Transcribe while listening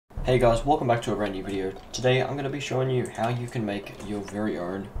Hey guys, welcome back to a brand new video. Today I'm going to be showing you how you can make your very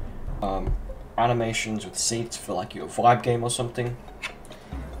own animations with seats for like your vibe game or something.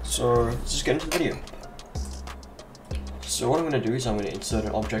 So let's just get into the video. So what I'm going to do is I'm going to insert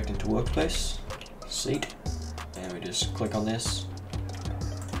an object into workspace, seat, and we just click on this.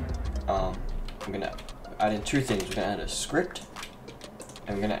 I'm going to add in two things. We're going to add a script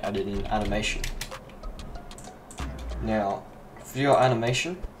and we're going to add in an animation. Now for your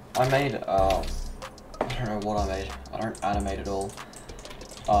animation, I made, I don't know what I made. I don't animate at all.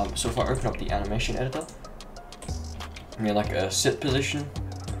 So if I open up the animation editor, I mean like a sit position,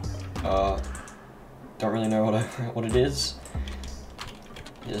 don't really know what it is.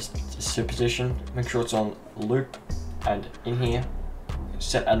 Just sit position, make sure it's on loop, and in here,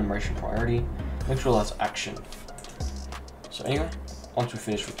 set animation priority, make sure that's action. So anyway, once we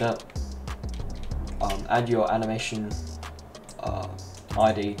finish with that, add your animation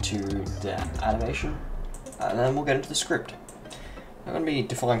ID to the animation, and then we'll get into the script. I'm going to be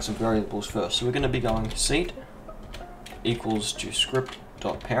defining some variables first. So we're going to be going seat equals to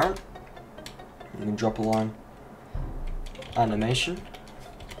script.parent. You can drop a line. Animation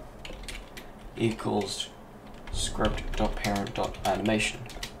equals script.parent.animation.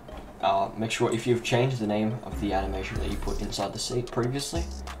 Make sure if you've changed the name of the animation that you put inside the seat previously,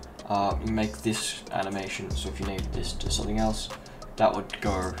 you make this animation. So if you named this to something else, that would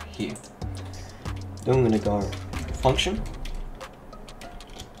go here. Then I'm going to go function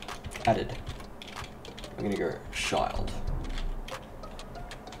added. I'm going to go child.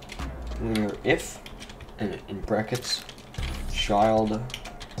 I'm going to go if, and in brackets, child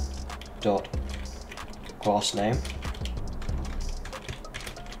dot class name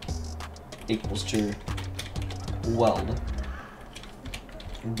equals to weld.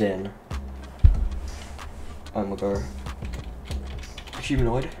 Then I'm going to go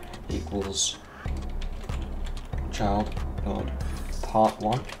humanoid equals child dot part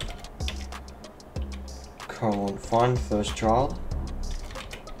 1 colon find first child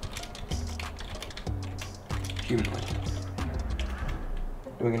humanoid.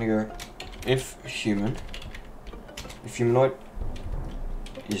 We're going to go if humanoid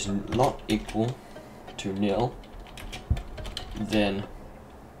is not equal to nil, then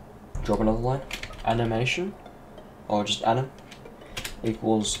drop another line, animation, or just anim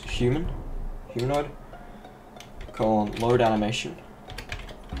equals humanoid colon load animation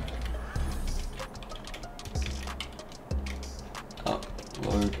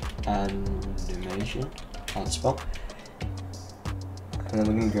load animation, can't spell, and then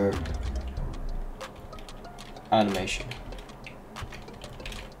we're going to go animation,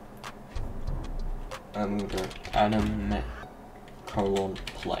 and we're going to go anime colon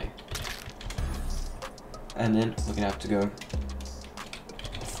play, and then we're going to have to go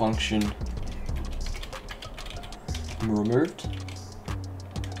function removed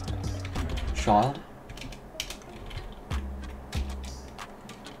child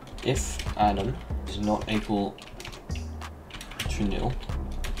if anim is not equal to nil,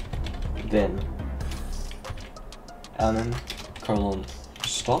 then anim colon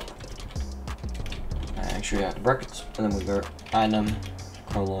stop, and actually out the brackets, and then we go anim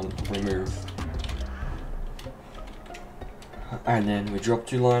colon remove. And then we drop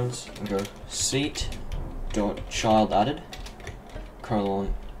two lines and go seat dot child added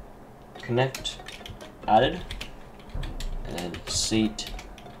colon connect added, and then seat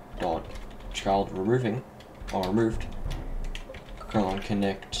dot child removing or removed colon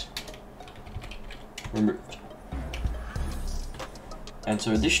connect removed. And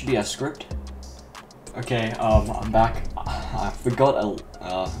so this should be our script. Okay, I'm back. I forgot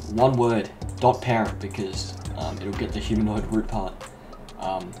a one word dot parent because it'll get the humanoid root part.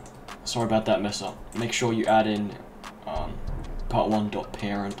 Sorry about that mess up. Make sure you add in part 1 dot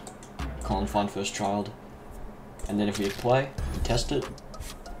parent colon find first child, and then if we hit play and test it,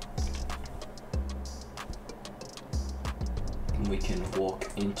 we can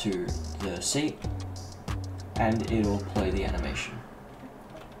walk into the seat and it'll play the animation.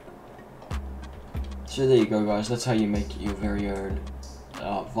 So there you go guys, that's how you make your very own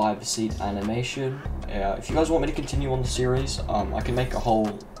vibe seat animation. If you guys want me to continue on the series, I can make a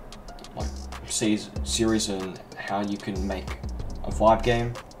whole like series on how you can make a vibe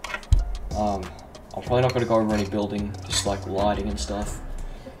game. I'm probably not going to go over any building, just like lighting and stuff,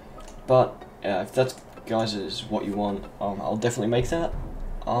 but if that's guys is what you want, I'll definitely make that.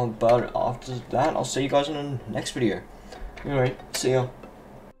 But after that, I'll see you guys in the next video. Alright, see ya.